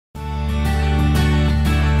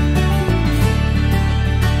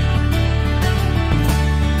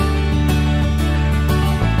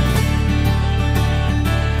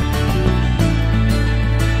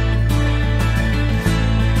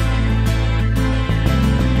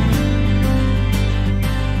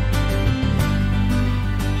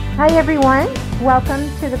Hi everyone, welcome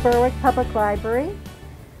to the Berwick Public Library.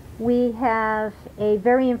 We have a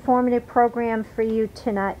very informative program for you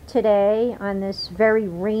today on this very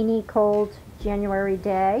rainy, cold January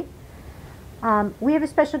day. We have a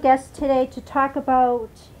special guest today to talk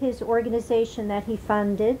about his organization that he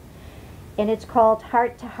funded, and it's called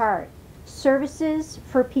Heart to Heart, Services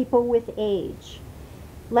for People with Age.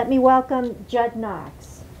 Let me welcome Jud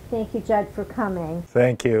Knox. Thank you, Jud, for coming.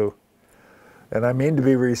 Thank you. And I mean to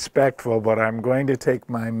be respectful, but I'm going to take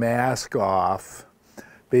my mask off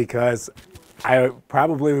because I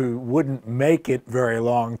probably wouldn't make it very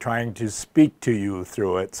long trying to speak to you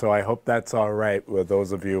through it. So I hope that's all right with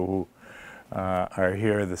those of you who are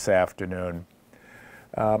here this afternoon.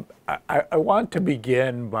 I want to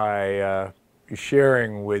begin by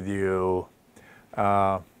sharing with you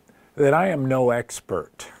that I am no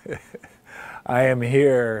expert. I am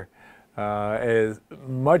here as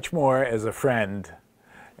much more as a friend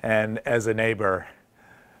and as a neighbor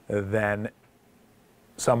than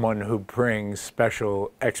someone who brings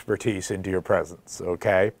special expertise into your presence,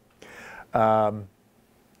 okay? My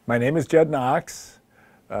name is Jud Knox.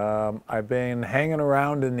 I've been hanging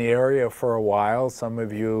around in the area for a while. Some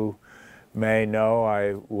of you may know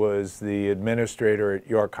I was the administrator at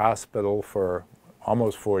York Hospital for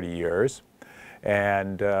almost 40 years.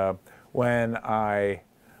 And when I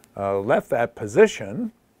left that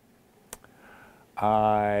position,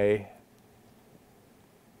 I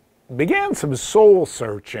began some soul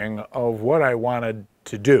searching of what I wanted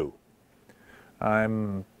to do.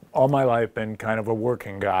 I'm all my life been kind of a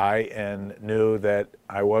working guy and knew that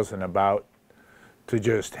I wasn't about to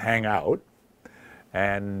just hang out.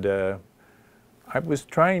 And I was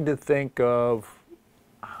trying to think of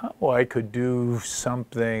how I could do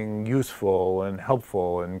something useful and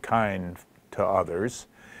helpful and kind to others.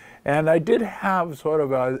 And I did have sort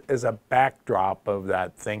of as a backdrop of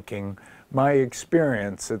that thinking, my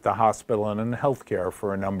experience at the hospital and in healthcare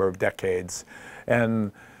for a number of decades.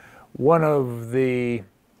 And one of the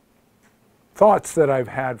thoughts that I've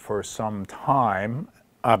had for some time,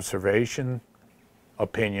 observation,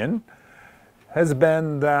 opinion, has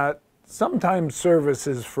been that sometimes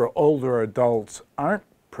services for older adults aren't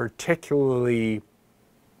particularly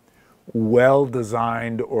well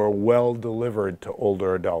designed or well delivered to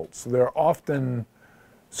older adults. They're often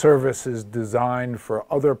services designed for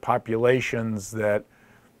other populations that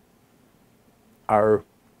are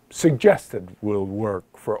suggested will work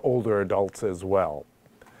for older adults as well.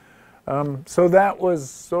 So that was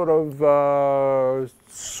sort of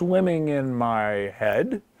swimming in my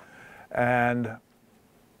head, and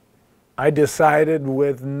I decided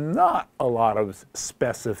with not a lot of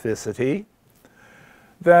specificity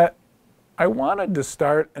that I wanted to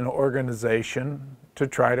start an organization to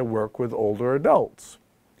try to work with older adults.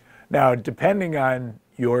 Now, depending on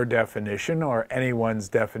your definition or anyone's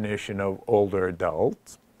definition of older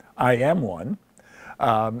adults, I am one.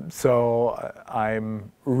 So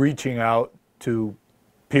I'm reaching out to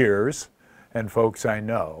peers and folks I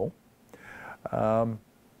know. But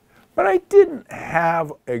I didn't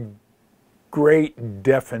have a great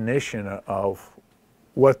definition of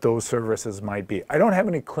what those services might be. I don't have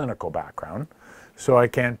any clinical background, so I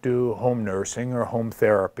can't do home nursing or home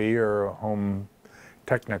therapy or home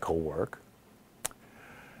technical work.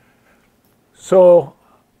 So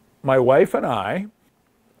my wife and I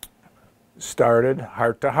started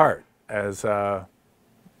Heart to Heart as a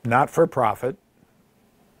not-for-profit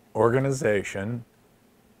organization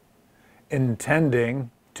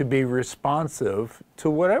intending to be responsive to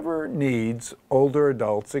whatever needs older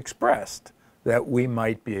adults expressed that we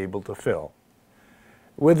might be able to fill,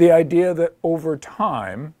 with the idea that over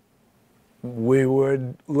time we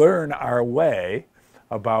would learn our way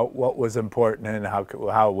about what was important and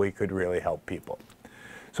how we could really help people.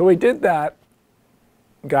 So we did that,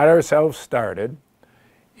 got ourselves started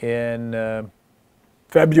in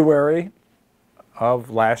February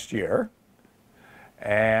of last year,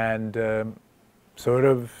 and sort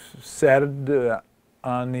of said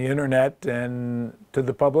on the internet and to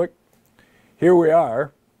the public, here we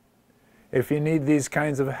are. If you need these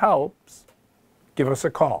kinds of helps, give us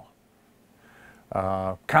a call.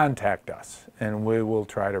 Contact us, and we will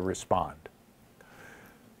try to respond.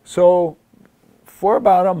 So for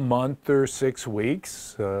about a month or 6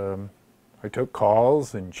 weeks, I took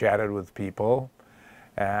calls and chatted with people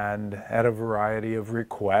and had a variety of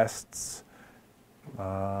requests,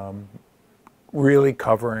 really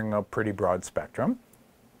covering a pretty broad spectrum.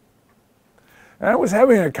 And I was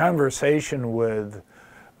having a conversation with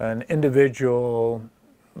an individual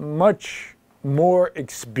much more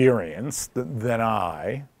experienced than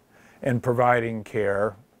I in providing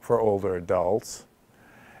care for older adults.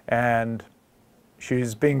 And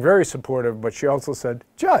she's being very supportive, but she also said,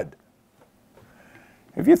 Jud,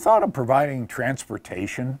 have you thought of providing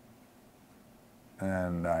transportation?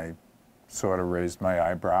 And I sort of raised my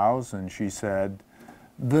eyebrows, and she said,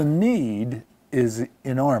 the need is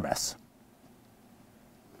enormous.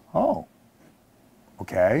 Oh,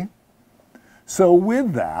 okay. So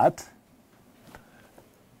with that,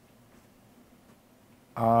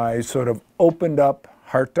 I sort of opened up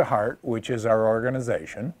Heart to Heart, which is our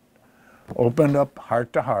organization, opened up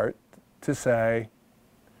Heart to Heart to say,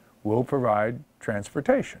 we'll provide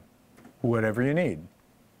transportation, whatever you need.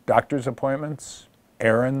 Doctor's appointments,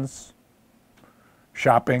 errands,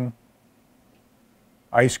 shopping,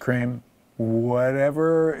 ice cream,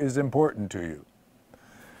 whatever is important to you.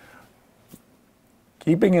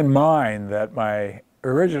 Keeping in mind that my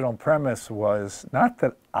original premise was not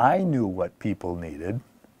that I knew what people needed,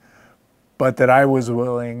 but that I was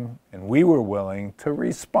willing, and we were willing, to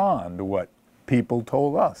respond to what people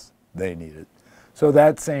told us they needed. So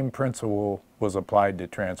that same principle was applied to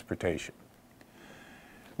transportation.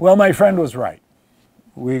 Well, my friend was right.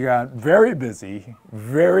 We got very busy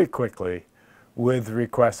very quickly with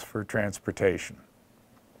requests for transportation.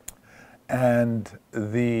 And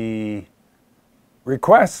the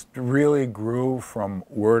request really grew from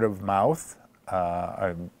word of mouth.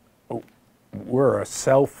 We're a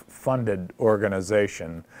self-funded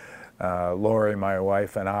organization. Lori, my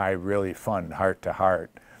wife, and I really fund Heart to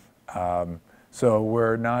Heart. So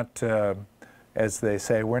we're not, as they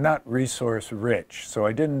say, we're not resource rich. So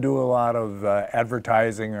I didn't do a lot of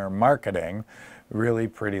advertising or marketing, really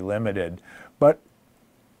pretty limited. But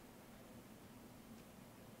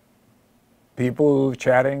people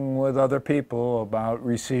chatting with other people about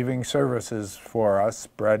receiving services for us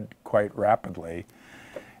spread quite rapidly.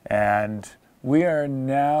 And we are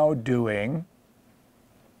now doing,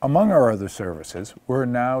 among our other services, we're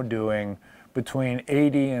now doing between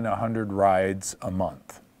 80 and 100 rides a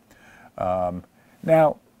month.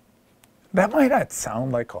 Now, that might not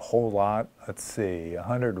sound like a whole lot. Let's see,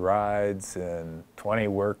 100 rides in 20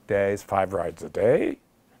 work days, 5 rides a day.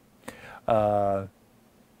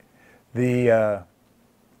 The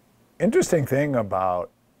interesting thing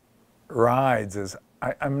about rides is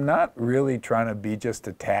I'm not really trying to be just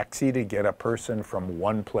a taxi to get a person from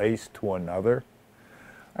one place to another.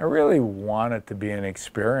 I really want it to be an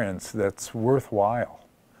experience that's worthwhile.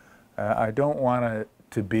 I don't want it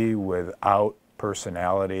to be without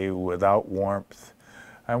personality, without warmth.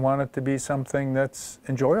 I want it to be something that's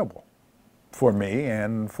enjoyable for me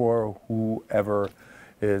and for whoever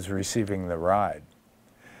is receiving the ride.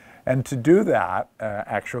 And to do that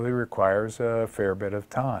actually requires a fair bit of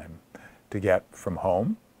time to get from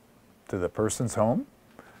home to the person's home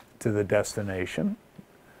to the destination.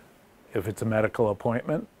 If it's a medical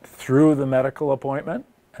appointment, through the medical appointment,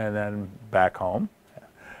 and then back home.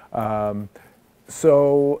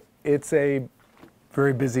 So it's a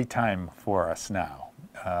very busy time for us now.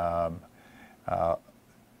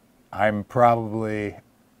 I'm probably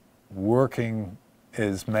working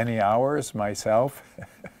as many hours myself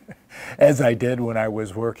as I did when I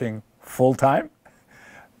was working full-time.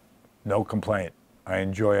 No complaint. I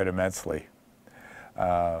enjoy it immensely.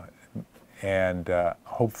 And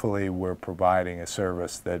hopefully we're providing a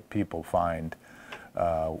service that people find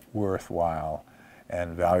worthwhile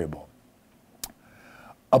and valuable.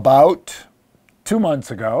 About 2 months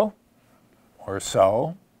ago or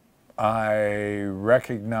so, I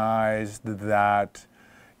recognized that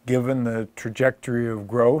given the trajectory of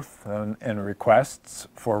growth and requests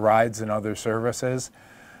for rides and other services,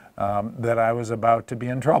 that I was about to be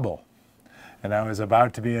in trouble. And I was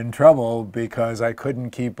about to be in trouble because I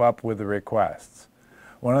couldn't keep up with the requests.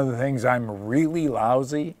 One of the things I'm really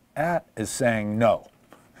lousy at is saying no.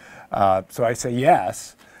 So I say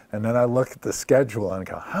yes, and then I look at the schedule and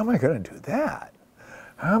go, how am I going to do that?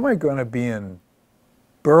 How am I going to be in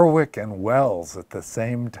Berwick and Wells at the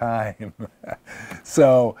same time?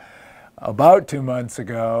 So about 2 months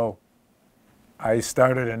ago, I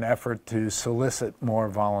started an effort to solicit more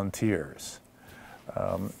volunteers.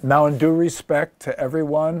 Now, in due respect to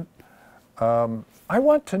everyone, I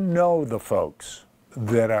want to know the folks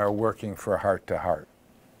that are working for Heart to Heart.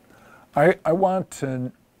 I want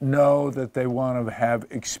to know that they want to have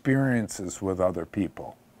experiences with other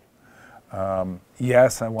people.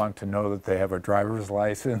 Yes, I want to know that they have a driver's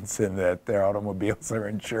license and that their automobiles are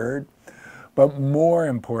insured. But more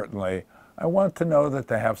importantly, I want to know that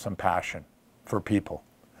they have some passion for people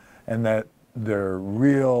and that their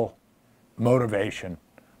real motivation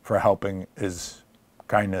for helping is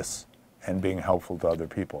kindness and being helpful to other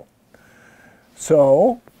people.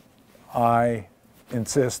 So I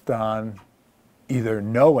insist on either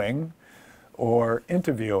knowing or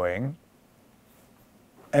interviewing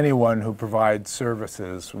anyone who provides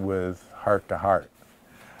services with heart-to-heart.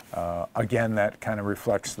 Again, that kind of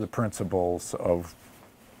reflects the principles of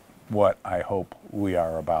what I hope we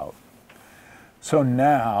are about. So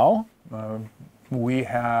now we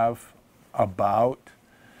have about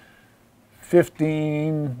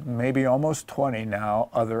 15, maybe almost 20 now,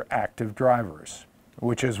 other active drivers,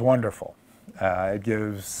 which is wonderful. It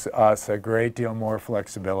gives us a great deal more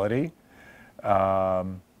flexibility.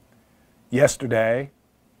 Yesterday,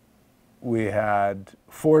 we had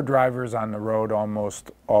 4 drivers on the road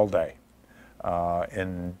almost all day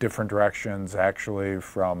in different directions, actually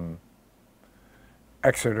from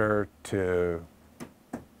Exeter to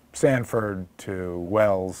Sanford to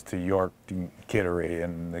Wells to York to Kittery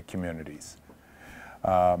and the communities.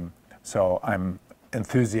 So I'm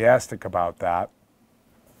enthusiastic about that.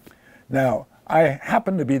 Now, I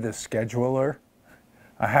happen to be the scheduler,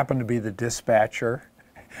 I happen to be the dispatcher,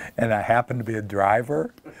 and I happen to be a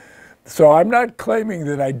driver. So I'm not claiming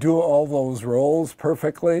that I do all those roles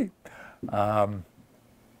perfectly. I've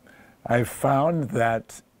found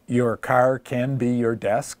that your car can be your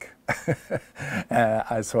desk.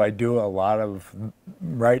 So I do a lot of,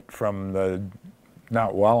 right from the,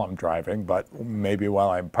 not while I'm driving, but maybe while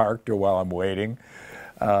I'm parked or while I'm waiting.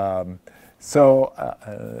 I'm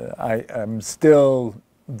still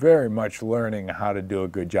very much learning how to do a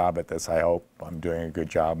good job at this. I hope I'm doing a good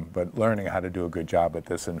job, but learning how to do a good job at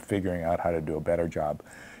this and figuring out how to do a better job.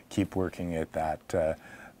 Keep working at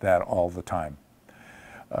that all the time.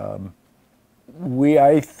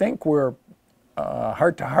 I think we're,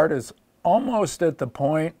 heart-to-heart is almost at the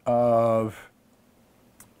point of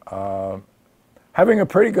having a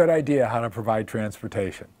pretty good idea how to provide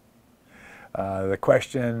transportation. The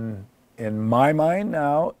question in my mind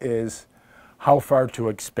now is how far to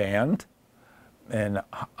expand, and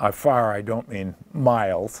far I don't mean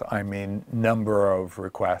miles, I mean number of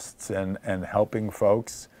requests and helping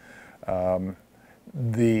folks.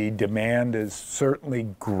 The demand is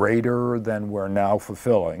certainly greater than we're now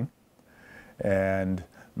fulfilling, and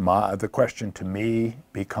the question to me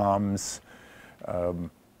becomes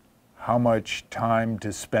how much time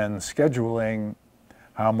to spend scheduling,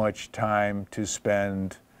 how much time to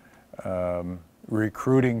spend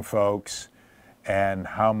recruiting folks, and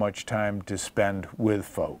how much time to spend with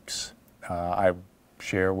folks. I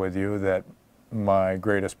share with you that my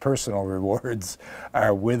greatest personal rewards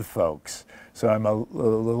are with folks. So I'm a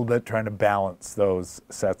little bit trying to balance those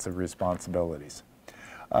sets of responsibilities.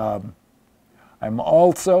 I'm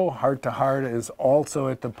also, heart-to-heart is also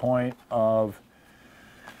at the point of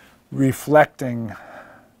reflecting,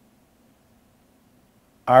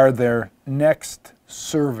 are there next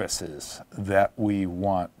services that we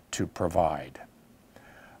want to provide?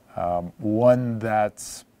 One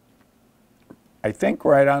that's, I think,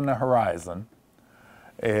 right on the horizon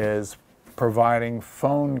is providing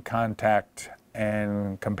phone contact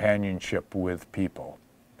and companionship with people.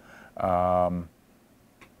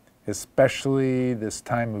 Especially this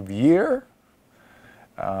time of year,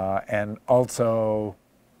 and also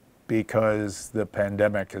because the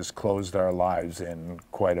pandemic has closed our lives in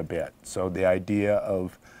quite a bit. So the idea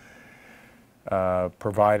of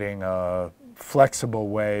providing a flexible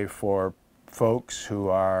way for folks who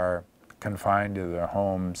are confined to their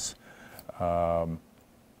homes to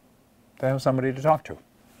have somebody to talk to.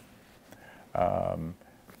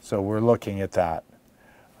 So we're looking at that.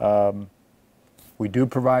 We do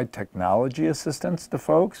provide technology assistance to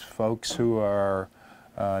folks who are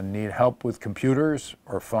need help with computers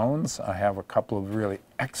or phones. I have a couple of really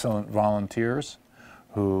excellent volunteers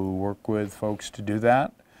who work with folks to do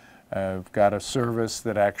that. I've got a service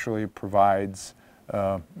that actually provides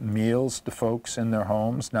meals to folks in their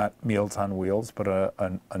homes, not Meals on Wheels, but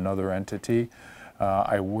another entity.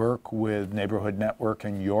 I work with Neighborhood Network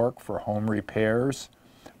in York for home repairs.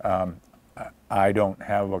 I don't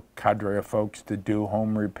have a cadre of folks to do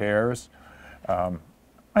home repairs.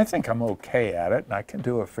 I think I'm okay at it, and I can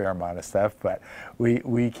do a fair amount of stuff, but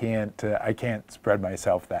we can't. I can't spread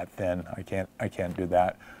myself that thin. I can't do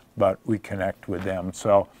that. But we connect with them.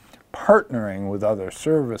 So, partnering with other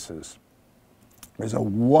services. There's a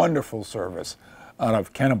wonderful service out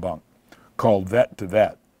of Kennebunk called Vet to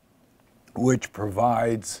Vet, which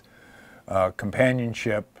provides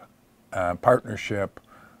companionship, partnership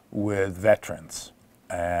with veterans.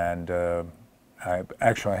 And I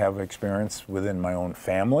actually have experience within my own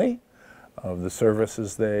family of the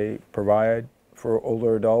services they provide for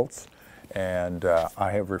older adults. And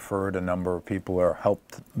I have referred a number of people or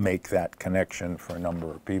helped make that connection for a number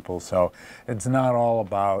of people. So it's not all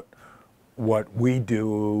about what we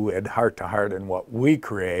do at Heart to Heart and what we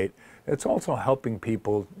create, it's also helping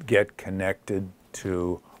people get connected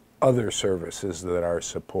to other services that are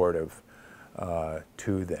supportive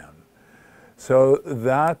to them. So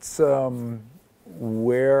that's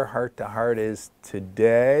where Heart to Heart is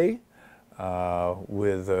today,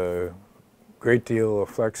 with a great deal of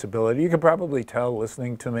flexibility. You can probably tell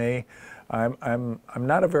listening to me, I'm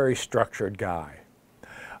not a very structured guy.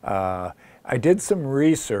 I did some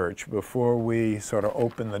research before we sort of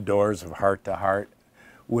opened the doors of Heart to Heart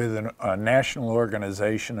with a national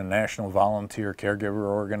organization, a national volunteer caregiver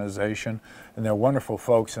organization, and they're wonderful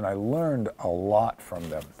folks, and I learned a lot from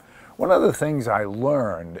them. One of the things I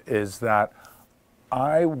learned is that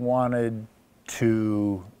I wanted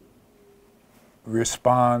to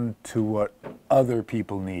respond to what other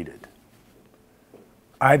people needed.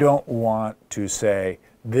 I don't want to say,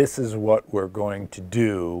 this is what we're going to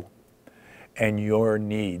do, and your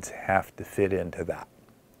needs have to fit into that.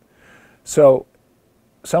 So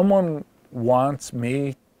someone wants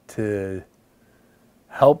me to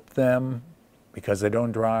help them because they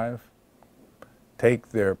don't drive, take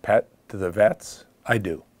their pet to the vets, I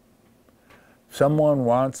do. Someone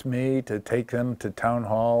wants me to take them to town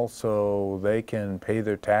hall so they can pay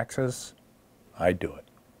their taxes, I do it.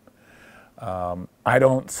 I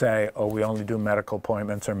don't say, oh, we only do medical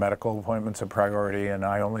appointments, or medical appointments are priority, and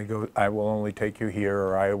I will only take you here,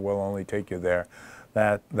 or I will only take you there.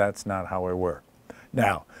 That's not how I work.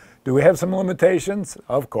 Now, do we have some limitations?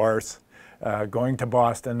 Of course. Going to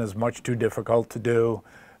Boston is much too difficult to do.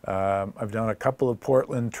 I've done a couple of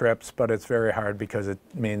Portland trips, but it's very hard because it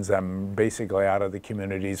means I'm basically out of the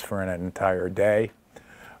communities for an entire day.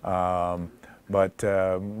 But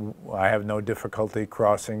I have no difficulty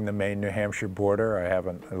crossing the Maine-New Hampshire border. I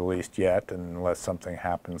haven't, at least yet, unless something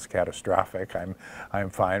happens catastrophic. I'm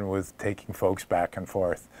fine with taking folks back and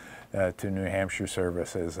forth to New Hampshire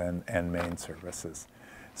services and Maine services.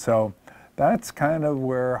 So that's kind of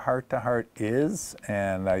where Heart to Heart is,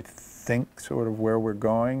 and I think sort of where we're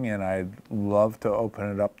going, and I'd love to open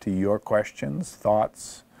it up to your questions,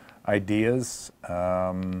 thoughts, ideas,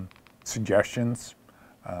 suggestions.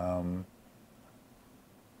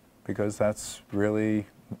 Because that's really,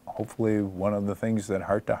 hopefully, one of the things that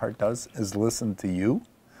Heart to Heart does is listen to you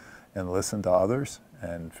and listen to others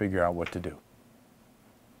and figure out what to do.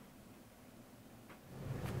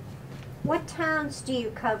 What towns do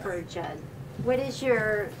you cover, Jud? What is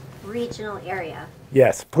your regional area?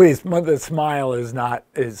 Yes, please. The smile is not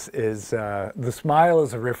the smile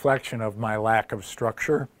is a reflection of my lack of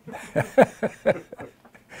structure.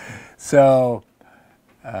 So.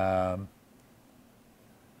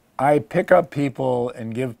 I pick up people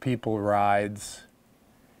and give people rides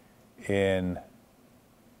in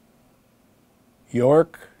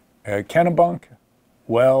York, Kennebunk,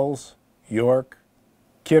 Wells, York,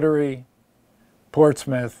 Kittery,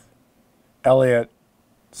 Portsmouth, Elliott,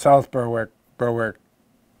 South Berwick, Berwick,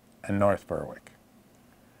 and North Berwick,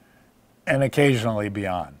 and occasionally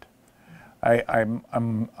beyond. I'm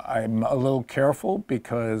a little careful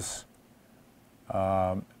because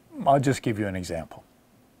I'll just give you an example.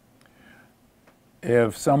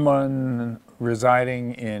 If someone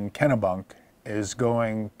residing in Kennebunk is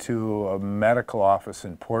going to a medical office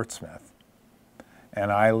in Portsmouth,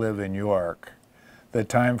 and I live in York, the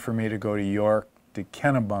time for me to go to York to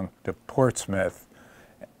Kennebunk to Portsmouth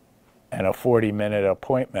and a 40-minute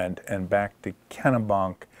appointment and back to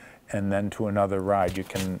Kennebunk and then to another ride, you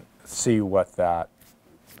can see what that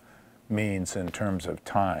means in terms of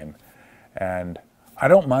time. And I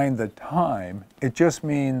don't mind the time, it just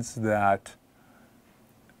means that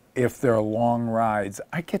if they're long rides,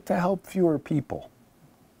 I get to help fewer people.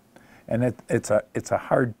 And it's a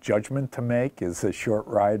hard judgment to make. Is a short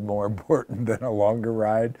ride more important than a longer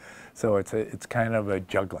ride? So it's kind of a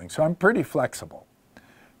juggling. So I'm pretty flexible,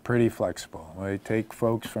 I take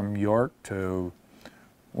folks from York to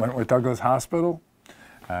Wentworth Douglas Hospital.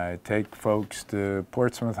 I take folks to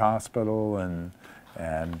Portsmouth Hospital and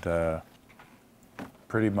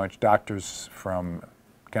pretty much doctors from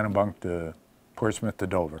Kennebunk to Portsmouth to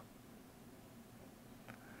Dover.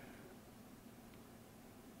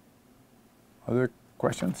 Other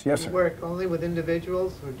questions? Yes, sir. Do you work only with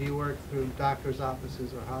individuals, or do you work through doctors'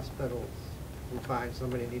 offices or hospitals who find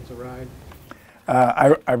somebody needs a ride?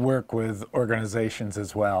 I work with organizations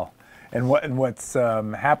as well. And what's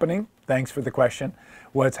happening, thanks for the question,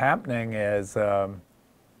 what's happening is, and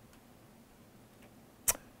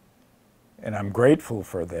I'm grateful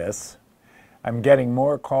for this, I'm getting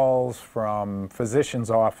more calls from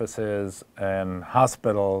physicians' offices and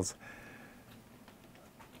hospitals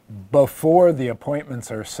before the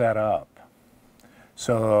appointments are set up.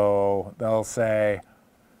 So they'll say,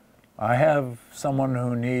 I have someone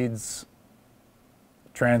who needs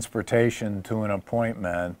transportation to an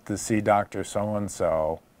appointment to see Dr.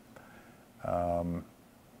 So-and-so.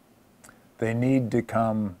 They need to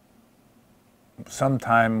come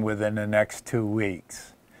sometime within the next 2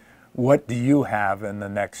 weeks. What do you have in the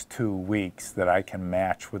next 2 weeks that I can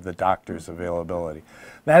match with the doctor's availability?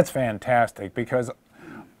 That's fantastic, because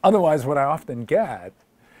otherwise what I often get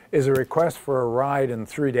is a request for a ride in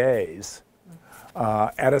 3 days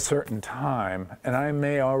at a certain time, and I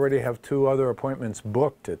may already have 2 other appointments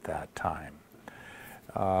booked at that time.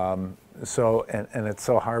 So it's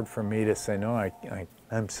so hard for me to say, no,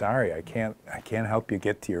 I'm sorry, I can't help you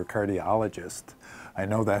get to your cardiologist. I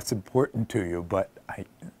know that's important to you, but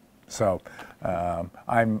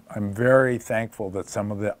I'm very thankful that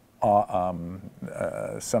some of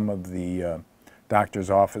the doctors'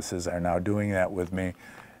 offices are now doing that with me,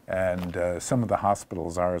 and some of the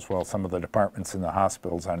hospitals are as well. Some of the departments in the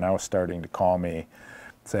hospitals are now starting to call me,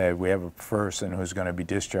 say, we have a person who's going to be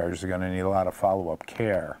discharged, they're going to need a lot of follow-up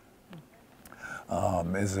care.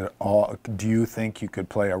 Do you think you could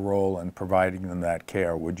play a role in providing them that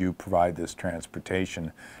care? Would you provide this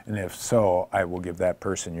transportation? And if so, I will give that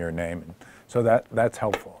person your name. And so that's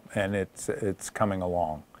helpful, and it's coming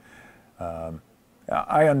along.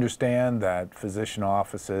 I understand that physician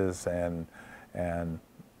offices and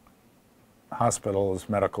hospitals,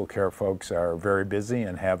 medical care folks are very busy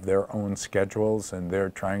and have their own schedules, and they're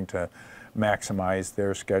trying to maximize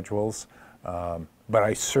their schedules. But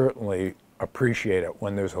I certainly appreciate it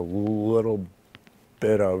when there's a little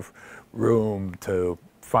bit of room to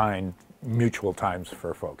find mutual times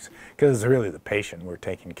for folks, because it's really the patient we're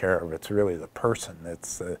taking care of. It's really the person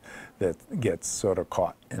that gets sort of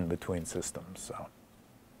caught in between systems. So,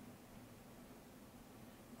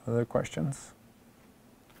 other questions?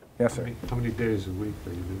 Yes, sir. How many days a week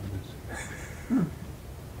are you doing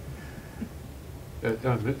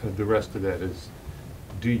this? The rest of that is,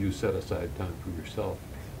 do you set aside time for yourself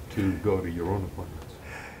to go to your own appointments?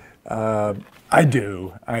 I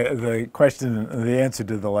do. The answer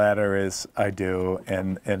to the latter is I do,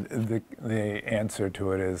 and the answer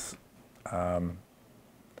to it is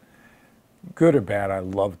good or bad. I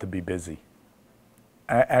love to be busy.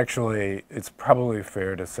 Actually, it's probably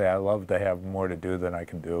fair to say I love to have more to do than I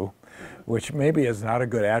can do, which maybe is not a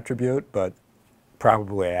good attribute, but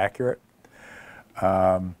probably accurate.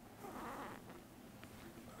 3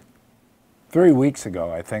 weeks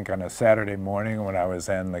ago, I think, on a Saturday morning when I was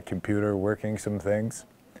on the computer working some things,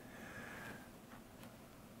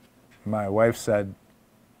 my wife said,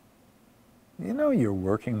 you know, you're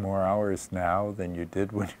working more hours now than you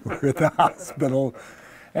did when you were at the hospital.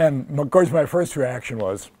 And of course, my first reaction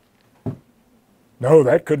was, no,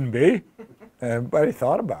 that couldn't be. But I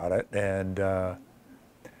thought about it, and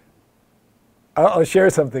I'll share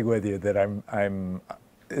something with you that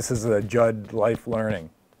this is a Jud life learning.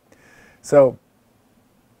 So,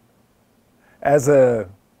 as a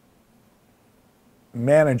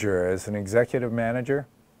manager, as an executive manager,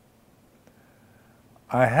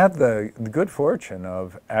 I had the good fortune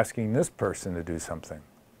of asking this person to do something,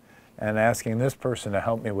 and asking this person to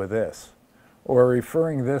help me with this, or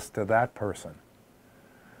referring this to that person,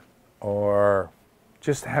 or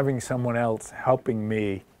just having someone else helping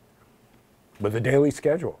me with a daily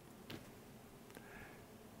schedule.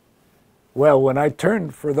 Well, when I turn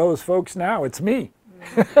for those folks now, it's me.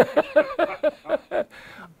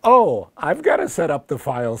 Oh, I've got to set up the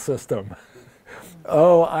file system.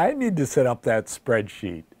 Oh, I need to set up that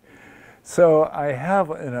spreadsheet. So I have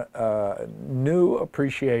a new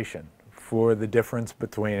appreciation for the difference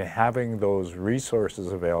between having those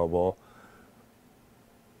resources available,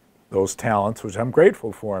 those talents, which I'm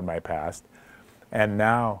grateful for in my past, and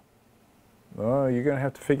now, oh, you're going to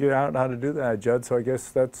have to figure out how to do that, Jud, so I guess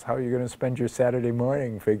that's how you're going to spend your Saturday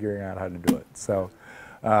morning, figuring out how to do it. So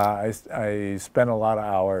I spent a lot of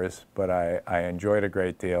hours, but I enjoyed a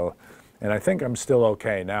great deal, and I think I'm still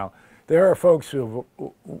okay. Now, there are folks who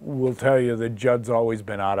will tell you that Jud's always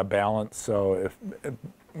been out of balance, so if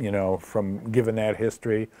you know, from given that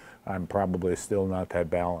history, I'm probably still not that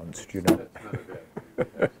balanced, you know. That's not a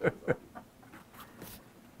bad thing.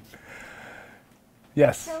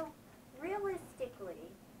 Yes. So, realistically,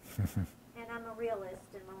 and I'm a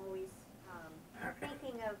realist and I'm always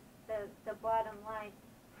thinking of the bottom line,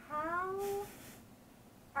 how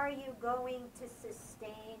are you going to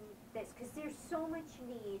sustain this? Because there's so much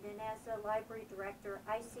need, and as a library director,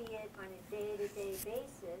 I see it on a day-to-day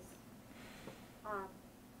basis.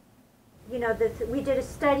 You know, we did a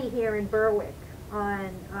study here in Berwick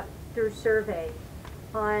on through survey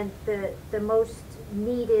on the most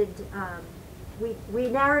needed we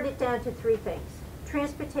narrowed it down to 3 things: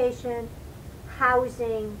 transportation,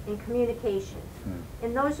 housing, and communication.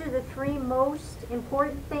 And those are the 3 most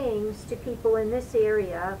important things to people in this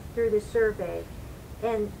area through the survey,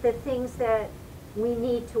 and the things that we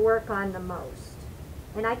need to work on the most.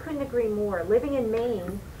 And I couldn't agree more. Living in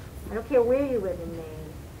Maine, I don't care where you live in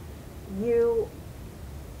Maine, you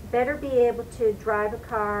better be able to drive a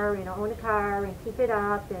car, own a car and keep it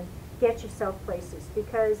up and get yourself places,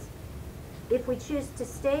 because if we choose to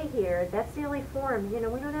stay here, that's the only form. We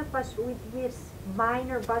don't have bus, we have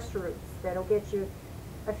minor bus routes that'll get you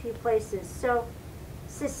a few places. So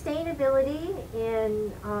sustainability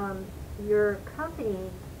in your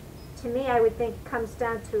company, to me, I would think comes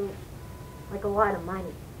down to like a lot of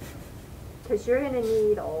money, because you're going to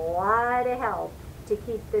need a lot of help to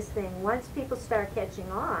keep this thing. Once people start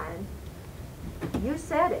catching on, you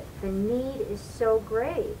said it, the need is so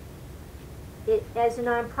great. It, as a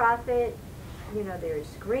nonprofit,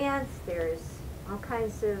 there's grants, there's all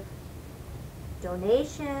kinds of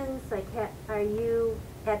donations. Like, are you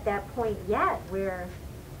at that point yet where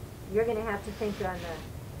you're going to have to think on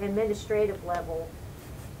the administrative level?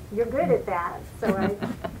 You're good at that, so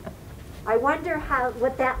I wonder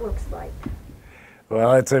what that looks like.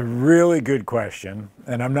 Well, it's a really good question,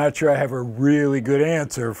 and I'm not sure I have a really good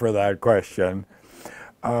answer for that question.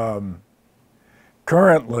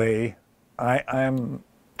 Currently,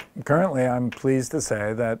 I'm pleased to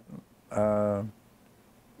say that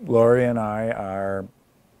Lori and I are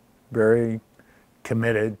very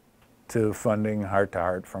committed to funding Heart to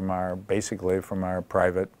Heart basically from our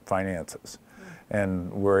private finances,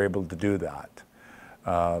 and we're able to do that.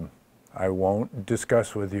 I won't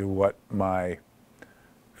discuss with you what my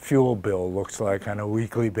fuel bill looks like on a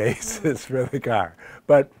weekly basis for the car,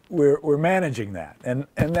 but we're managing that, and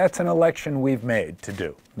that's an election we've made to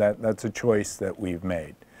do. That's a choice that we've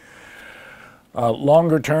made.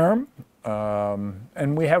 Longer term,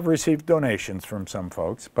 and we have received donations from some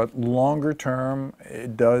folks, but longer term,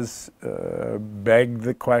 it does beg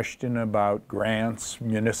the question about grants,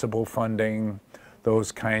 municipal funding,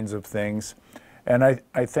 those kinds of things, and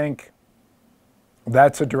I think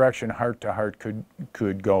that's a direction Heart to Heart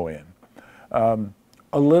could go in.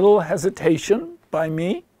 A little hesitation by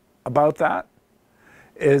me about that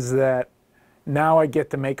is that now I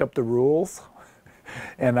get to make up the rules,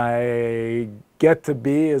 and I get to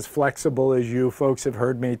be as flexible as you folks have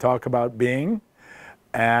heard me talk about being.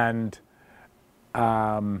 And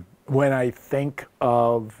when I think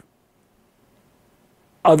of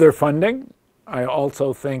other funding, I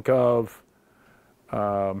also think of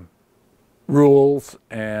rules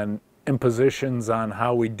and impositions on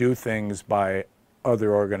how we do things by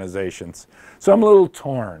other organizations. So I'm a little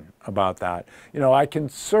torn about that. I can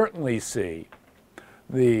certainly see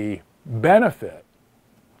the benefit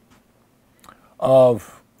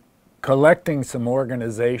of collecting some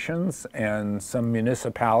organizations and some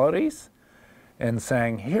municipalities and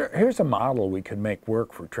saying, here's a model we could make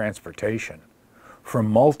work for transportation from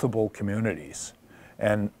multiple communities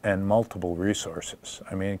and multiple resources.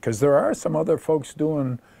 I mean, because there are some other folks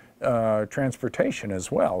doing transportation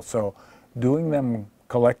as well. So doing them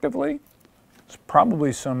collectively, it's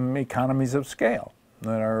probably some economies of scale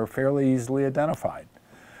that are fairly easily identified.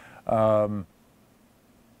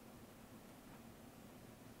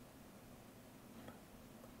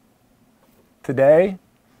 Today,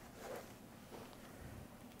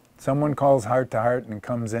 someone calls Heart to Heart and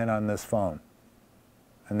comes in on this phone,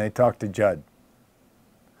 and they talk to Jud.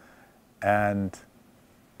 And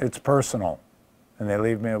it's personal, and they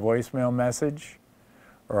leave me a voicemail message,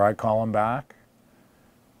 or I call them back,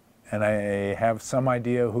 and I have some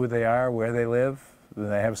idea who they are, where they live,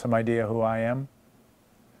 and they have some idea who I am.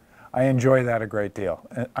 I enjoy that a great deal.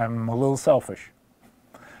 I'm a little selfish.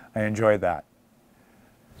 I enjoy that.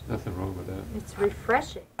 There's nothing wrong with that. It's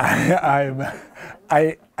refreshing. I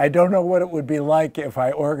don't know what it would be like if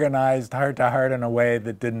I organized Heart to Heart in a way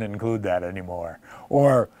that didn't include that anymore,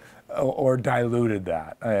 or diluted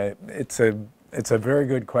that. It's a very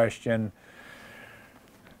good question.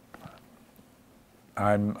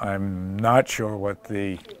 I'm not sure what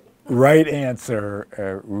the right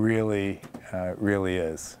answer really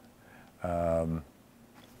is.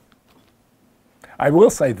 I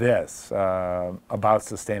will say this about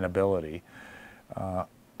sustainability. I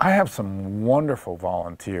have some wonderful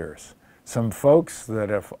volunteers, some folks that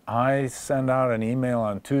if I send out an email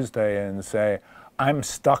on Tuesday and say, I'm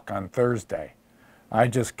stuck on Thursday, I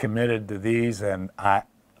just committed to these and I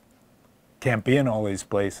can't be in all these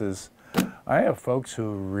places, I have folks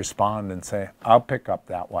who respond and say, I'll pick up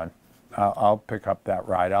that one. I'll pick up that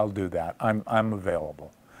ride. I'll do that. I'm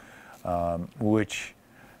available, which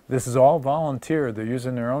This is all volunteer. They're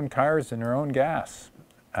using their own cars and their own gas,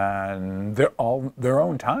 and they're all their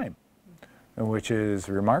own time, which is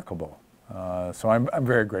remarkable. So I'm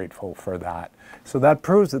very grateful for that. So that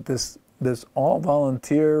proves that this all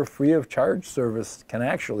volunteer, free of charge service can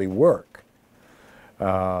actually work.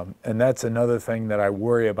 And that's another thing that I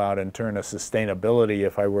worry about in terms of sustainability.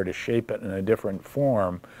 If I were to shape it in a different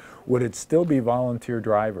form, would it still be volunteer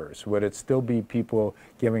drivers? Would it still be people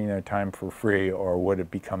giving their time for free, or would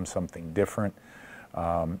it become something different?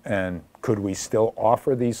 And could we still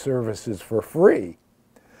offer these services for free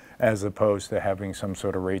as opposed to having some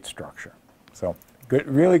sort of rate structure? So good,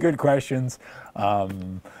 really good questions.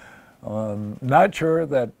 Not sure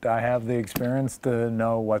that I have the experience to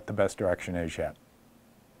know what the best direction is yet.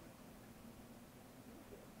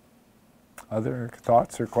 Other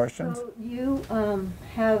thoughts or questions? So you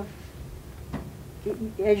have,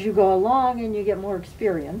 as you go along and you get more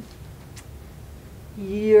experience,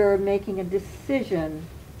 you're making a decision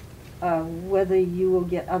whether you will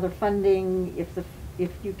get other funding,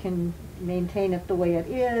 if you can maintain it the way it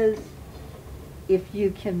is, if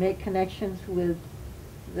you can make connections with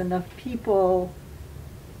enough people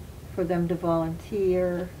for them to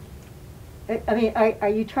volunteer. I mean, are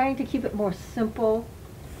you trying to keep it more simple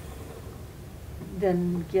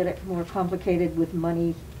than get it more complicated with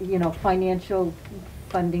money, you know, financial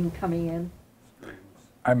funding coming in?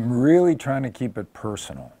 I'm really trying to keep it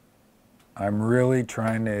personal. I'm really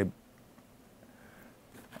trying to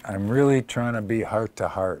be heart to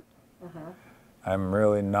heart. I'm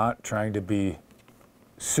really not trying to be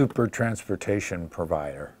super transportation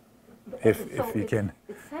provider. If you can.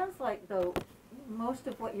 It sounds like, though, most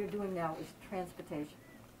of what you're doing now is transportation.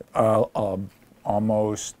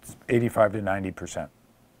 Almost 85 to 90%.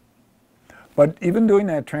 But even doing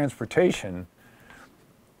that transportation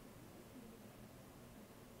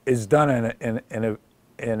is done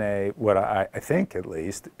in a what I think at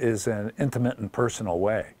least is an intimate and personal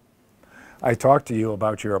way. I talked to you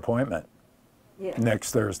about your appointment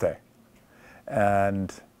next Thursday,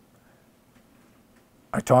 and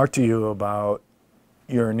I talked to you about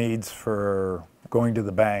your needs for going to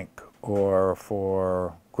the bank or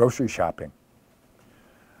for grocery shopping.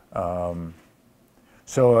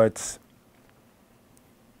 So it's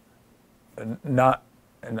not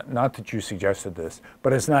that you suggested this,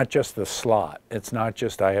 but it's not just the slot. It's not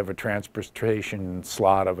just I have a transportation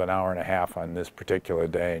slot of an hour and a half on this particular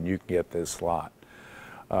day and you can get this slot.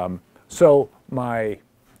 So my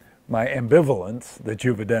ambivalence that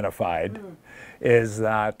you've identified is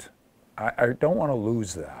that I don't want to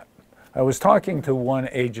lose that. I was talking to one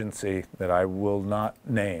agency that I will not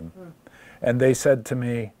name, and they said to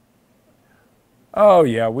me, oh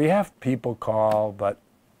yeah, we have people call, but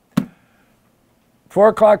 4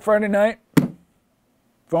 o'clock Friday night,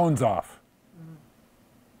 phone's off.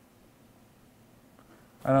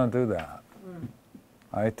 I don't do that.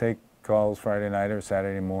 I take calls Friday night or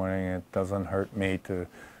Saturday morning. It doesn't hurt me to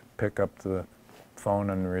pick up the phone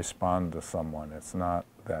and respond to someone. It's not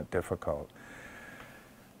that difficult.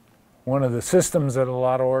 One of the systems that a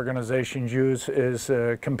lot of organizations use is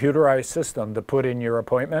a computerized system to put in your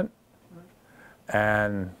appointment,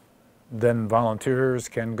 and then volunteers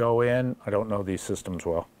can go in. I don't know these systems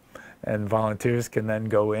well. And volunteers can then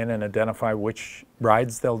go in and identify which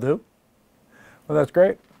rides they'll do. Well, that's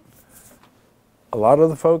great. A lot of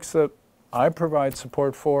the folks that I provide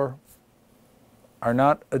support for are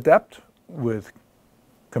not adept with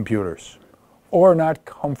computers or not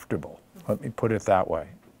comfortable, let me put it that way,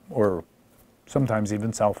 or sometimes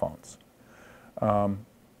even cell phones.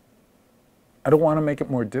 I don't want to make it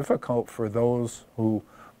more difficult for those who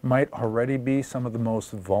might already be some of the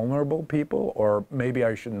most vulnerable people, or maybe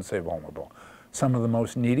I shouldn't say vulnerable, some of the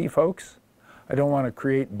most needy folks. I don't want to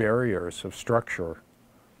create barriers of structure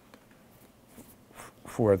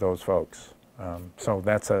for those folks. So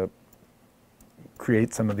that's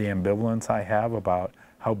create some of the ambivalence I have about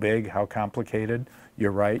how big, how complicated.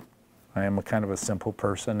 You're right. I am a kind of a simple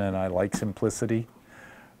person and I like simplicity.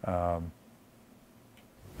 And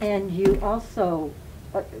you also,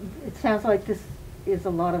 it sounds like this is a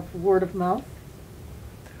lot of word of mouth?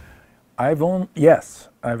 Yes,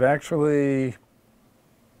 I've actually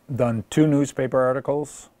done 2 newspaper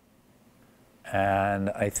articles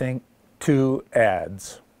and I think 2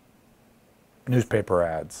 ads, newspaper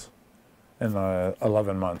ads, in the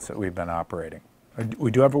 11 months that we've been operating.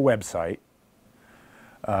 We do have a website.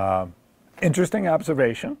 Interesting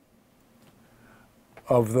observation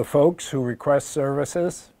of the folks who request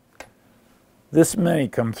services, this many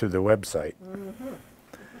come through the website.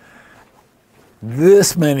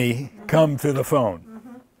 This many come through the phone.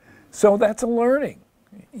 So that's a learning.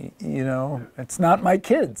 You know, it's not my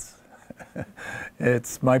kids.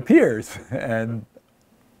 It's my peers and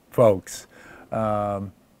folks.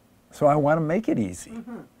 So I want to make it easy.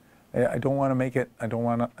 I don't want to make it. I don't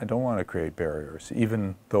want to create barriers,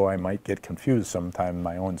 even though I might get confused sometime in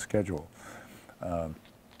my own schedule.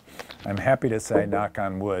 I'm happy to say, knock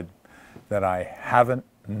on wood, that I haven't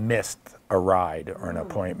missed a ride or an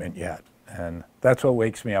appointment yet, and that's what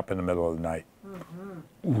wakes me up in the middle of the night.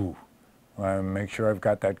 Ooh, I make sure I've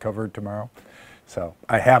got that covered tomorrow. So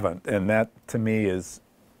I haven't, and that to me is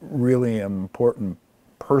really an important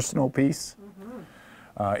personal piece.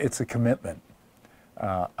 It's a commitment.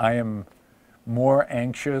 I am more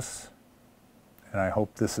anxious, and I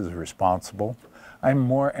hope this is responsible, I'm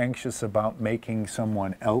more anxious about making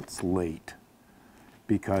someone else late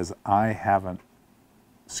because I haven't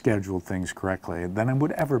scheduled things correctly than I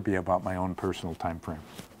would ever be about my own personal time frame.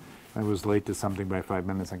 I was late to something by 5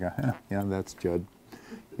 minutes. I go, yeah, that's Jud,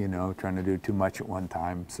 you know, trying to do too much at one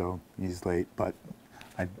time, so he's late. But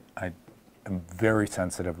I am very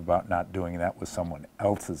sensitive about not doing that with someone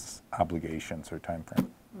else's obligations or time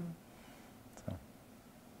frame. So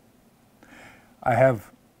I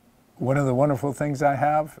have, one of the wonderful things I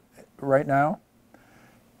have right now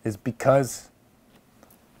is because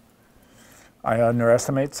I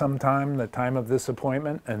underestimate sometime the time of this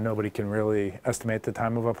appointment, and nobody can really estimate the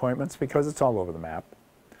time of appointments because it's all over the map.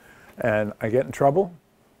 And I get in trouble.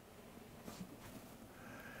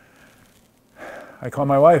 I call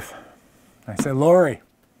my wife. I say, Lori,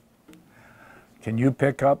 can you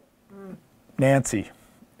pick up Nancy?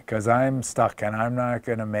 Because I'm stuck and I'm not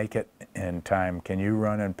going to make it in time. Can you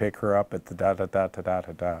run and pick her up at the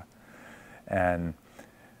da-da-da-da-da-da-da? And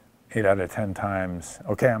 8 out of 10 times,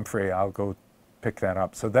 okay, I'm free, I'll go pick that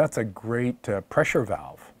up. So that's a great pressure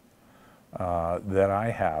valve that I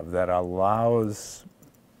have that allows,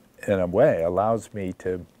 in a way, allows me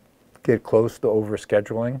to get close to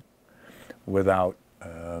overscheduling without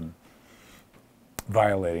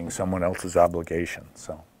violating someone else's obligation.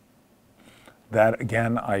 So that,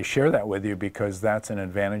 again, I share that with you because that's an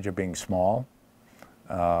advantage of being small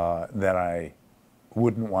that I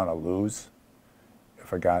wouldn't want to lose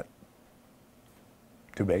if I got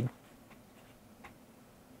too big.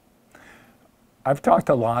 I've talked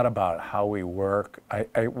a lot about how we work.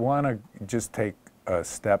 I want to just take a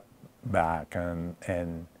step back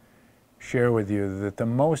and share with you that the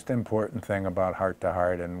most important thing about Heart to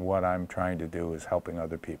Heart and what I'm trying to do is helping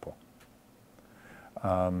other people.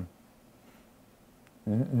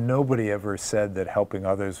 Nobody ever said that helping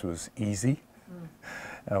others was easy,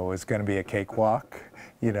 was going to be a cakewalk,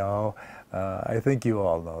 you know. I think you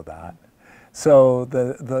all know that. So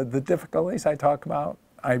the difficulties I talk about,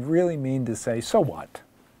 I really mean to say, so what?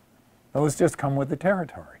 Those just come with the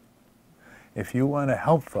territory. If you want to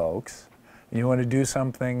help folks, you want to do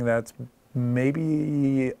something that's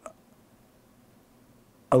maybe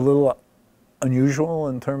a little unusual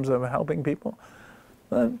in terms of helping people,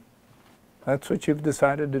 then that's what you've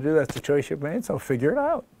decided to do. That's the choice you've made, so figure it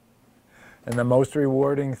out. And the most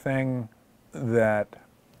rewarding thing that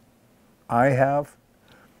I have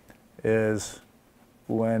is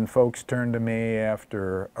when folks turn to me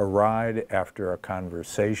after a ride, after a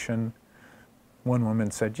conversation. One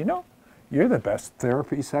woman said, you know, you're the best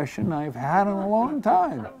therapy session I've had in a long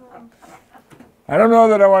time. I don't know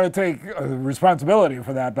that I want to take responsibility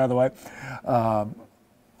for that, by the way.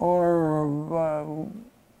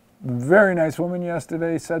 Very nice woman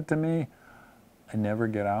yesterday said to me, I never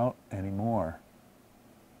get out anymore.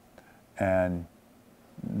 And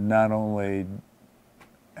not only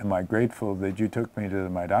am I grateful that you took me to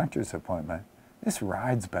my doctor's appointment, this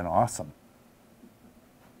ride's been awesome.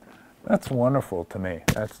 That's wonderful to me.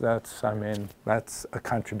 I mean, that's a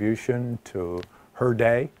contribution to her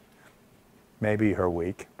day, maybe her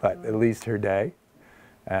week, but at least her day.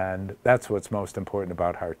 And that's what's most important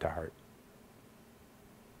about Heart to Heart.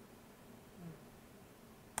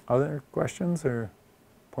 Other questions or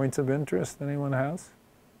points of interest anyone has?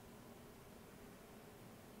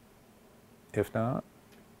 If not,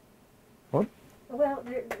 whoop. Well,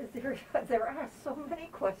 there are so many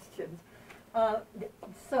questions.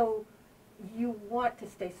 So you want to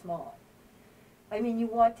stay small. I mean, you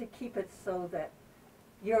want to keep it so that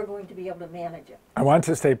you're going to be able to manage it. I want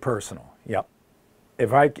to stay personal, yep.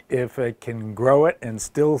 If I can grow it and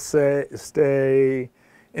still stay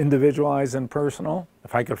individualized and personal,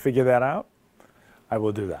 if I could figure that out, I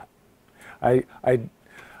will do that. I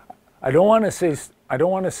don't want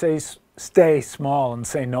to say stay small and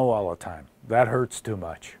say no all the time. That hurts too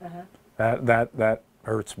much. That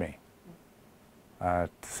hurts me. To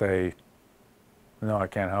say no, I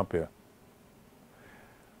can't help you.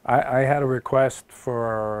 I had a request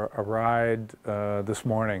for a ride this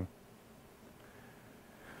morning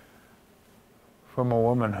from a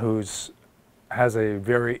woman has a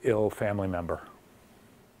very ill family member.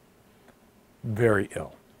 Very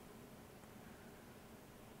ill.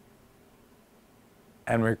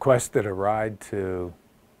 And requested a ride to,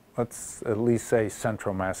 let's at least say,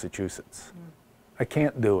 central Massachusetts. I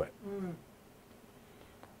can't do it.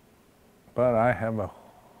 But I have a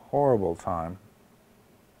horrible time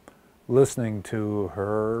listening to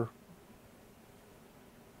her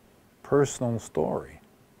personal story,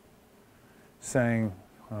 saying,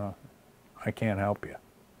 I can't help you.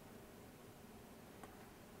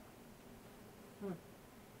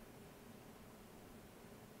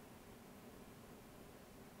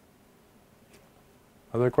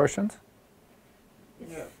 Other questions?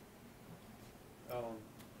 Yeah.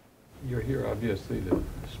 You're here obviously to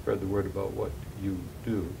spread the word about what you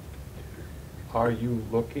do. Are you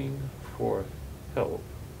looking for help?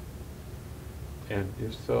 And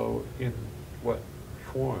if so, in what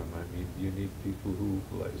form? I mean, do you need people who,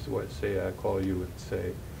 let's say I call you and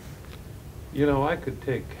say, you know, I could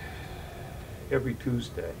take every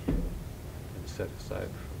Tuesday and set aside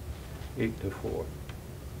from 8 to 4.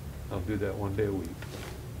 I'll do that one day a week,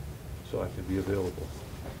 so I can be available.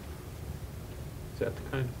 Is that the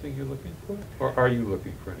kind of thing you're looking for? Or are you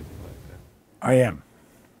looking for anything like that? I am.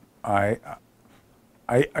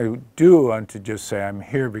 I do want to just say I'm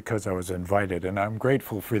here because I was invited, and I'm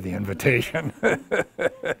grateful for the invitation.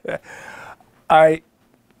 I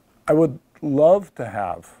would love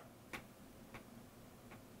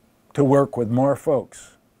to work with more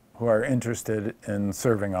folks who are interested in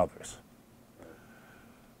serving others.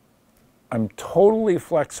 I'm totally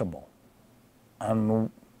flexible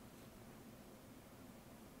on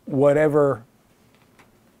whatever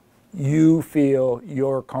you feel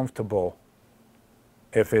you're comfortable.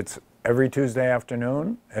 If it's every Tuesday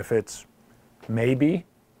afternoon, if it's maybe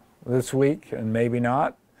this week and maybe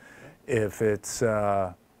not, if it's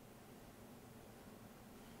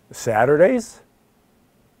Saturdays,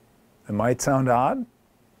 it might sound odd,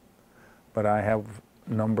 but I have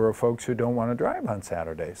a number of folks who don't want to drive on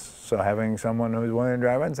Saturdays. So having someone who's willing to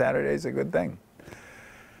drive on Saturdays is a good thing.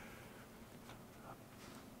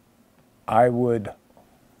 I would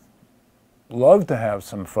love to have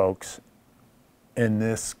some folks in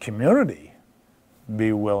this community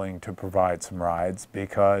be willing to provide some rides,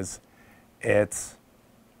 because it's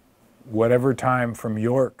whatever time from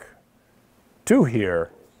York to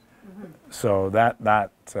here. So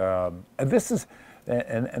and this is,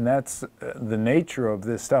 and that's the nature of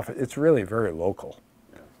this stuff. It's really very local.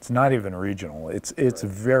 It's not even regional. It's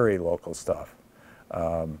very local stuff.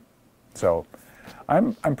 So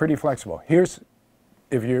I'm pretty flexible. Here's,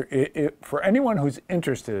 for anyone who's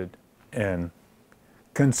interested in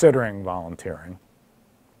considering volunteering,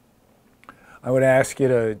 I would ask you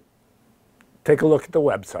to take a look at the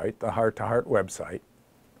website, the Heart to Heart website.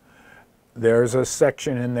 There's a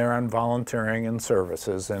section in there on volunteering and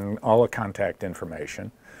services and all the contact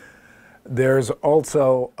information. There's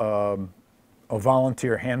also a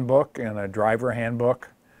volunteer handbook and a driver handbook.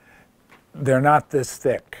 They're not this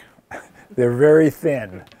thick. They're very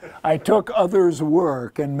thin. I took others'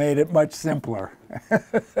 work and made it much simpler.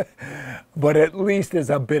 But at least is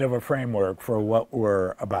a bit of a framework for what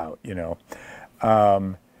we're about, you know.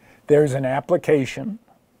 There's an application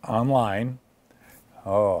online.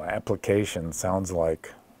 Oh, application sounds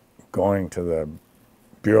like going to the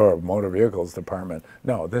Bureau of Motor Vehicles Department.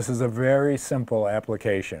 No, this is a very simple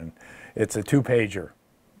application. It's a 2-pager,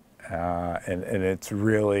 and it's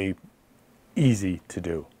really easy to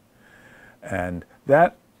do. And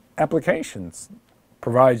that application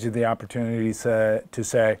provides you the opportunity to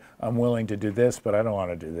say, I'm willing to do this, but I don't want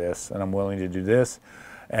to do this, and I'm willing to do this,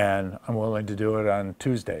 and I'm willing to do it on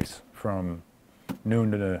Tuesdays from noon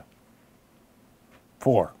to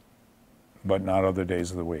 4, but not other days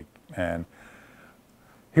of the week. And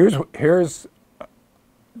here's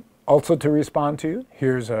also to respond to you.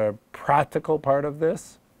 Here's a practical part of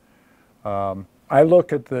this. I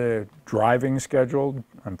look at the driving schedule.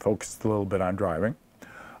 I'm focused a little bit on driving.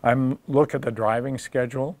 I look at the driving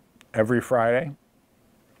schedule every Friday,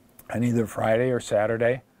 and either Friday or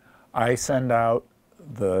Saturday, I send out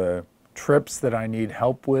the trips that I need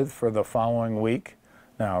help with for the following week.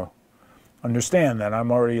 Now, understand that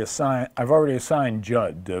I've already assigned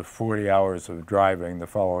Jud to 40 hours of driving the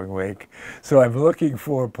following week. So I'm looking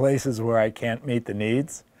for places where I can't meet the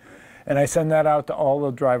needs. And I send that out to all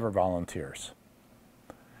the driver volunteers.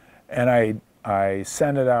 And I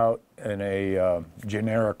send it out in a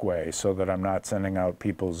generic way so that I'm not sending out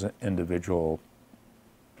people's individual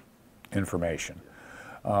information.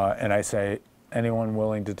 and I say, anyone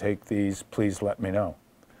willing to take these, please let me know.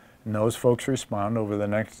 And those folks respond over the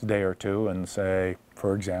next day or two and say,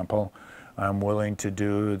 for example, I'm willing to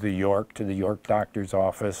do the York to the York doctor's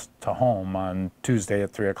office to home on Tuesday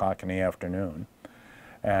at 3 o'clock in the afternoon.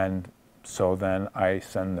 And so then I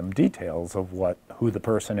send them details of who the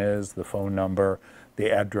person is, the phone number,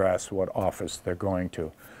 the address, what office they're going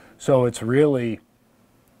to. So it's really,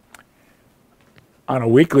 on a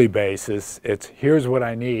weekly basis, it's here's what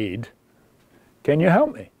I need. Can you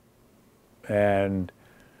help me? And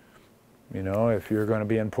you know, if you're going to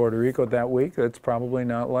be in Puerto Rico that week, it's probably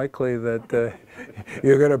not likely that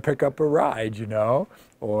you're going to pick up a ride, you know,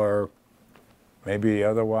 or maybe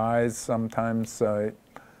otherwise sometimes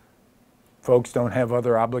folks don't have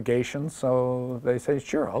other obligations, so they say,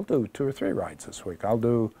 sure, I'll do 2 or 3 rides this week. I'll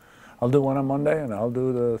do one on Monday, and I'll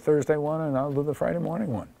do the Thursday one, and I'll do the Friday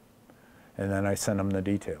morning one. And then I send them the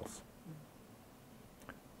details.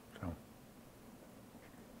 So,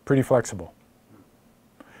 pretty flexible.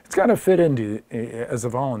 It's got to fit into, as a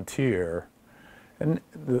volunteer, and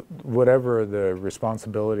whatever the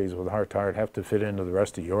responsibilities with Heart to Heart have to fit into the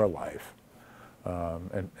rest of your life.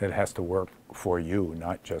 And it has to work for you,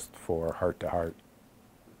 not just for Heart to Heart.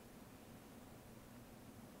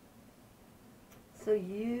 So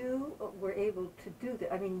you were able to do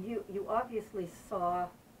that. I mean, you obviously saw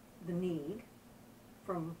the need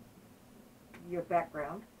from your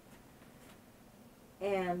background,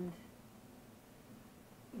 and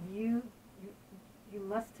you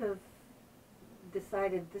must have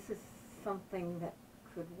decided this is something that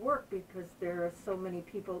could work because there are so many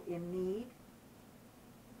people in need,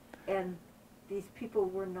 and these people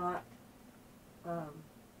were not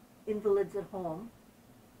invalids at home,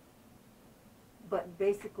 but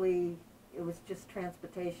basically it was just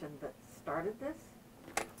transportation that started this?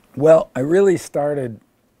 Well, I really started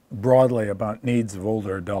broadly about needs of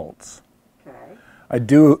older adults. Okay. I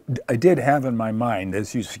did have in my mind,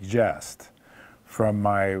 as you suggest, from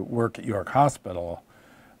my work at York Hospital,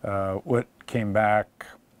 what came back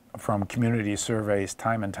from community surveys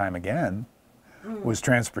time and time again was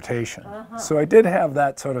transportation. So I did have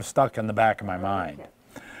that sort of stuck in the back of my mind.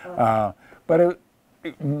 But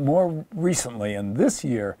more recently, in this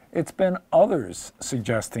year, it's been others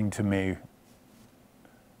suggesting to me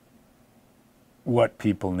what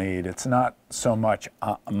people need. It's not so much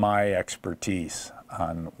my expertise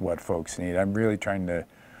on what folks need. I'm really trying to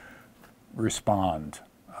respond.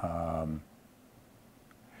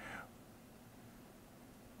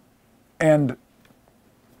 And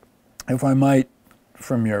if I might,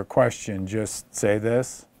 from your question, just say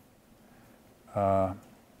this. I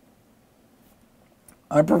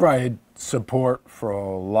provide support for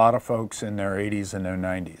a lot of folks in their 80s and their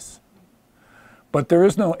 90s. But there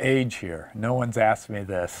is no age here. No one's asked me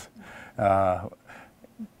this. You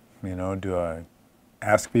know, do I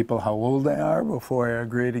ask people how old they are before I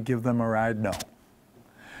agree to give them a ride? No.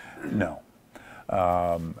 No.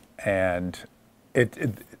 And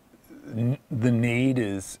the need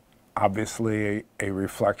is obviously a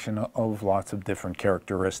reflection of lots of different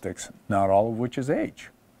characteristics, not all of which is age.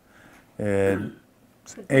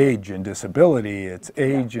 It's age and disability, it's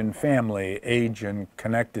age and family, age and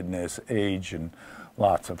connectedness, age and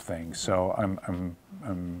lots of things. So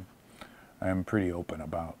I'm pretty open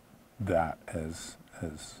about that as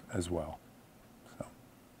well. So,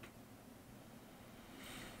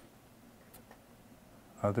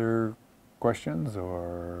 other questions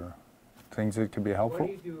or things that could be helpful?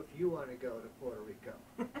 What do you do if you want to go to Puerto Rico?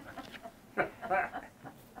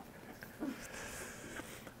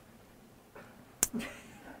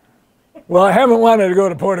 Well, I haven't wanted to go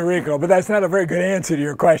to Puerto Rico, but that's not a very good answer to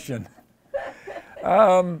your question.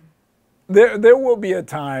 There will be a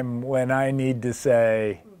time when I need to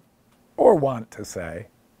say, or want to say,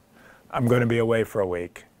 I'm going to be away for a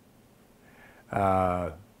week.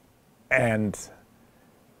 And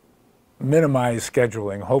minimize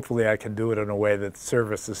scheduling. Hopefully I can do it in a way that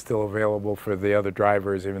service is still available for the other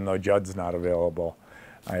drivers, even though Jud's not available.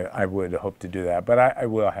 I would hope to do that, but I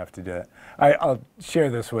will have to do it. I'll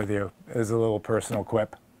share this with you as a little personal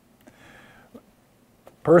quip.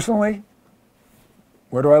 Personally,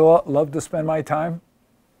 where do I love to spend my time?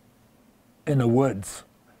 In the woods.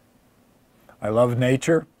 I love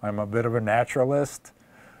nature. I'm a bit of a naturalist.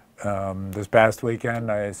 This past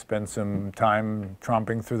weekend, I spent some time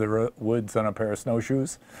tromping through the woods on a pair of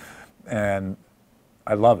snowshoes, and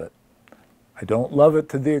I love it. I don't love it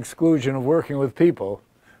to the exclusion of working with people,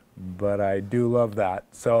 but I do love that.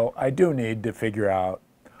 So I do need to figure out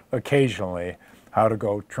occasionally how to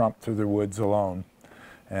go tromp through the woods alone.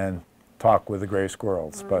 And talk with the gray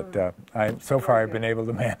squirrels. But so far I've been able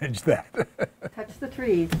to manage that. Touch the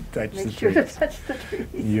trees. Touch Make the sure trees. to touch the trees.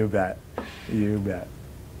 You bet. You bet.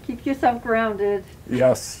 Keep yourself grounded.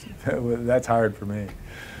 Yes, that's hard for me.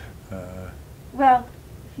 Well,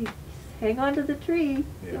 if you hang on to the tree,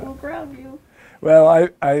 Yeah. it will ground you. Well,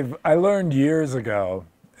 I learned years ago,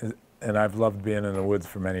 and I've loved being in the woods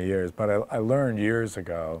for many years, but I learned years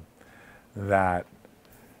ago that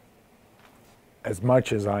as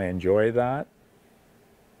much as I enjoy that,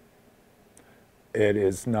 it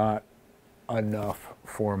is not enough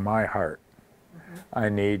for my heart. I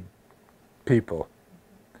need people.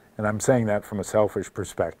 And I'm saying that from a selfish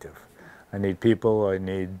perspective. I need people, I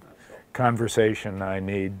need conversation, I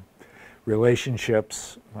need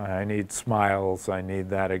relationships, I need smiles, I need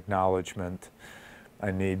that acknowledgement. I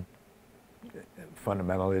need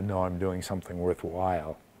fundamentally to know I'm doing something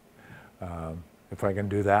worthwhile. If I can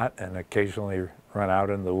do that and occasionally run out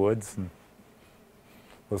in the woods and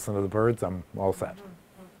listen to the birds, I'm all set.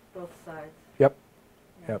 Both sides. Yep,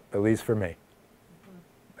 Yeah. yep, at least for me.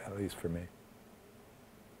 At least for me.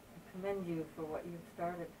 I commend you for what you've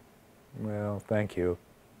started. Well, thank you.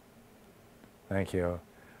 Thank you.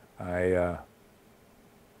 I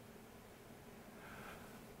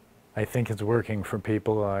think it's working for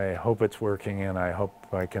people. I hope it's working, and I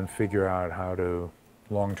hope I can figure out how to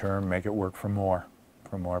long-term make it work for more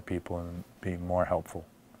people and be more helpful.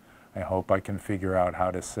 I hope I can figure out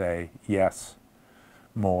how to say yes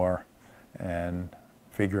more and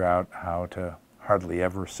figure out how to hardly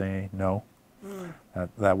ever say no.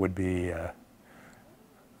 That would be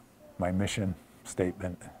my mission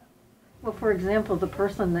statement. Well, for example, the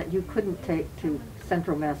person that you couldn't take to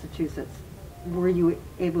Central Massachusetts, were you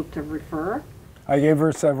able to refer? I gave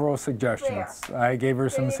her several suggestions. There. I gave her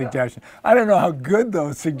some There you go. suggestions. I don't know how good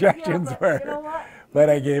those suggestions Yeah, but were, you know what? but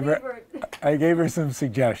I gave her Favorite. I gave her some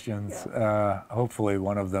suggestions. Hopefully,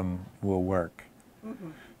 one of them will work.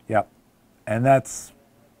 Yep, and that's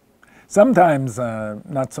sometimes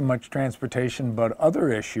not so much transportation, but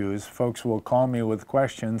other issues. Folks will call me with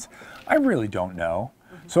questions. I really don't know,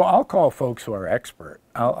 so I'll call folks who are expert.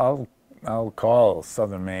 I'll call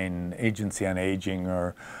Southern Maine Agency on Aging,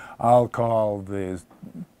 or I'll call the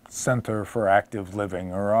Center for Active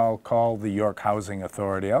Living, or I'll call the York Housing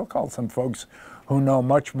Authority. I'll call some folks who know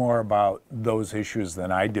much more about those issues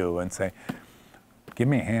than I do and say, give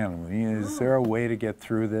me a hand. Is there a way to get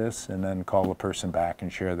through this? And then call the person back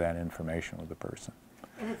and share that information with the person.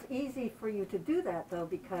 And it's easy for you to do that, though,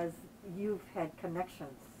 because you've had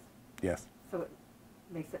connections, Yes. so it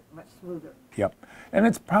makes it much smoother. Yep. And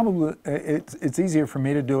it's probably, it's easier for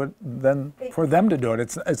me to do it than for them to do it.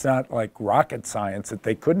 It's not like rocket science that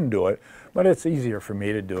they couldn't do it, but it's easier for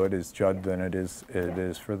me to do it as Jud than it is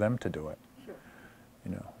for them to do it. Sure.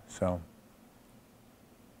 You know, so.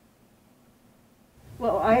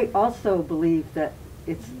 Well, I also believe that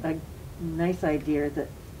it's a nice idea that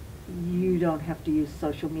you don't have to use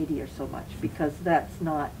social media so much, because that's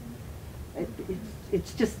not,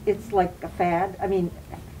 it's like a fad. I mean,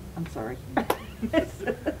 I'm sorry.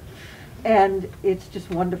 And it's just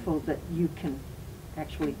wonderful that you can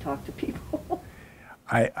actually talk to people.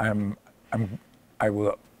 I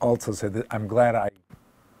will also say that I'm glad I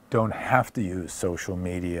don't have to use social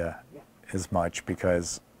media as much,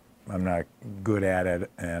 because I'm not good at it,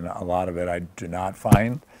 and a lot of it I do not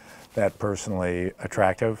find that personally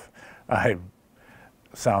attractive.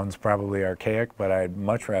 Sounds probably archaic, but I'd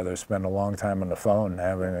much rather spend a long time on the phone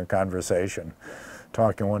having a conversation,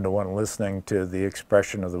 talking one-to-one, listening to the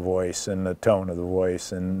expression of the voice and the tone of the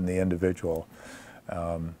voice and the individual.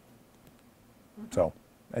 So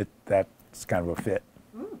that's kind of a fit.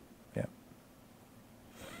 Yeah.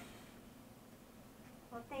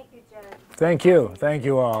 Well, thank you, Jud. Thank you. Thank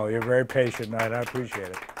you all. You're very patient, and I appreciate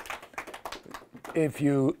it. If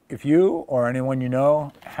you or anyone you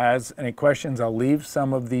know has any questions, I'll leave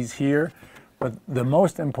some of these here. But the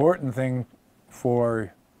most important thing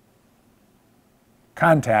for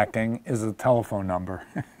contacting is the telephone number.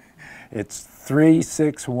 It's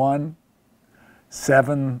 361-7311.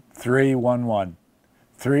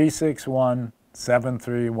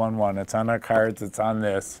 361-7311. It's on our cards. It's on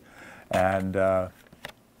this. And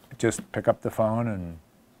just pick up the phone and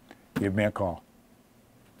give me a call.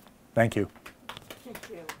 Thank you.